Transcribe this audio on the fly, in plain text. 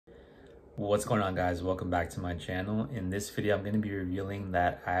What's going on, guys? Welcome back to my channel. In this video I'm going to be revealing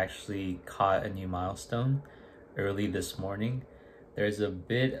that I actually caught a new milestone early this morning. There's a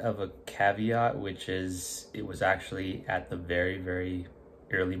bit of a caveat, which is it was actually at the very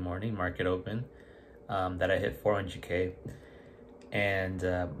early morning market open that I hit 400k, and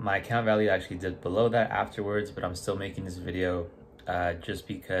my account value actually dipped below that afterwards, but I'm still making this video just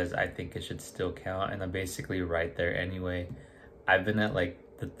because I think it should still count, and I'm basically right there anyway. I've been at like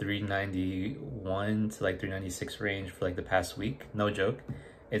the 391 to like 396 range for like the past week, no joke.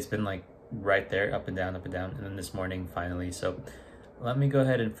 It's been like right there, up and down, and then this morning finally. So let me go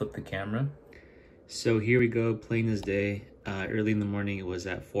ahead and flip the camera. So here we go, plain as day. Early in the morning it was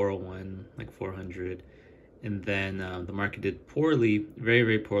at 401, like 400, and then the market did poorly,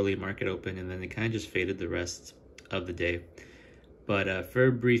 very poorly, market open, and then it kind of just faded the rest of the day. But for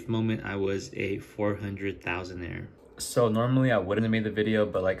a brief moment I was a 400,000-aire. So normally I wouldn't have made the video,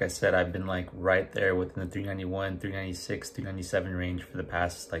 but like I said, I've been like right there within the 391, 396, 397 range for the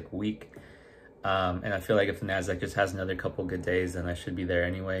past like week. And I feel like if the NASDAQ just has another couple good days, then I should be there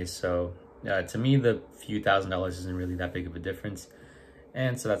anyway. So to me, the few $1,000s isn't really that big of a difference.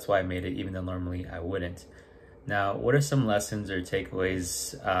 And so that's why I made it, even though normally I wouldn't. Now, what are some lessons or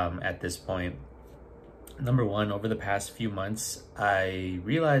takeaways at this point? Number one, over the past few months, I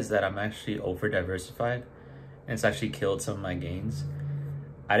realized that I'm actually over-diversified. And it's actually killed some of my gains.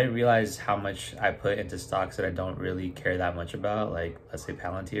 I didn't realize how much I put into stocks that I don't really care that much about, like let's say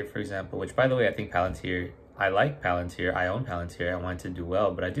Palantir, for example, which, by the way, I think Palantir, I like Palantir, I own Palantir, I want it to do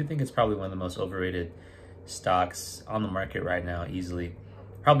well, but I do think it's probably one of the most overrated stocks on the market right now, easily.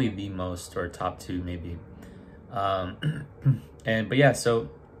 Probably the most, or top two maybe. But yeah,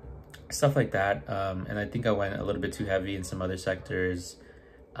 so stuff like that. And I think I went a little bit too heavy in some other sectors.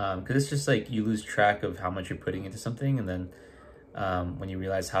 Because it's just like you lose track of how much you're putting into something, and then when you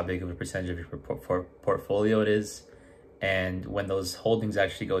realize how big of a percentage of your portfolio it is, and when those holdings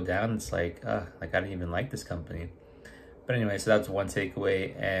actually go down, it's like I didn't even like this company. But anyway, so that's one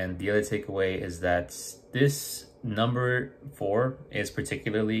takeaway, and the other takeaway is that this number 4 is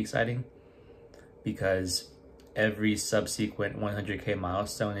particularly exciting because every subsequent 100k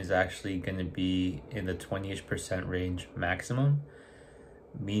milestone is actually going to be in the 20-ish% range maximum.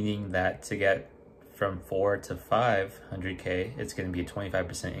 Meaning that to get from 4 to 500k, it's going to be a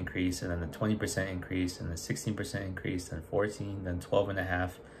 25% increase, and then the 20% increase, and the 16% increase, then 14, then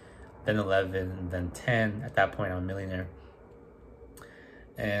 12.5, then 11, then 10. At that point, I'm a millionaire.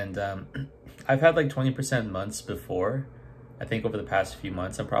 And I've had like 20% months before. I think over the past few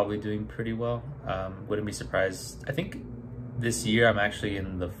months, I'm probably doing pretty well. Wouldn't be surprised. I think this year I'm actually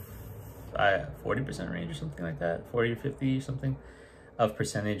in the 40% range or something like that, 40 or 50 or something of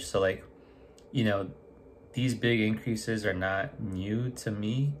percentage. So like, you know, these big increases are not new to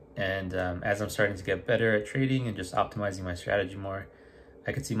me, and as I'm starting to get better at trading and just optimizing my strategy more,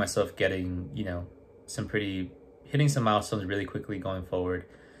 I could see myself getting, you know, hitting some milestones really quickly going forward.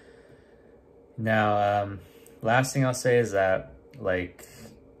 Now, last thing I'll say is that, like,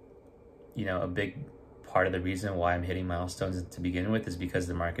 you know, a big part of the reason why I'm hitting milestones to begin with is because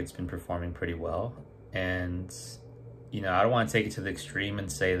the market's been performing pretty well. And you know, I don't want to take it to the extreme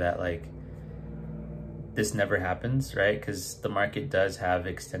and say that like this never happens, right? Because the market does have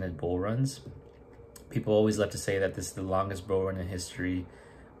extended bull runs. People always love to say that this is the longest bull run in history,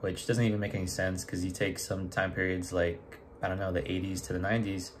 which doesn't even make any sense, because you take some time periods like, I don't know, the 80s to the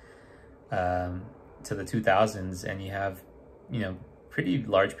 90s, to the 2000s, and you have, you know, pretty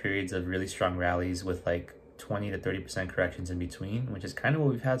large periods of really strong rallies with like 20 to 30% corrections in between, which is kind of what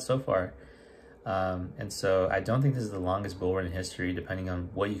we've had so far. And so I don't think this is the longest bull run in history, depending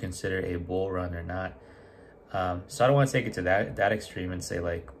on what you consider a bull run or not. So I don't want to take it to that extreme and say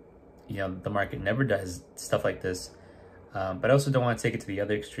like, you know, the market never does stuff like this. But I also don't want to take it to the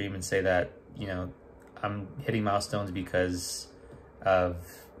other extreme and say that, you know, I'm hitting milestones because of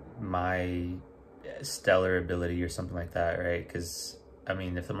my stellar ability or something like that, right? Because I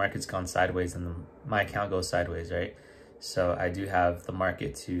mean, if the market's gone sideways, then my account goes sideways, right? So I do have the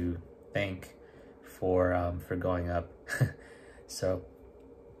market to thank for going up. So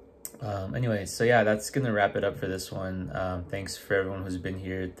anyway, so yeah, that's gonna wrap it up for this one. Thanks for everyone who's been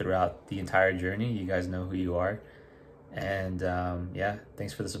here throughout the entire journey. You guys know who you are, and yeah,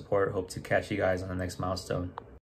 thanks for the support. Hope to catch you guys on the next milestone.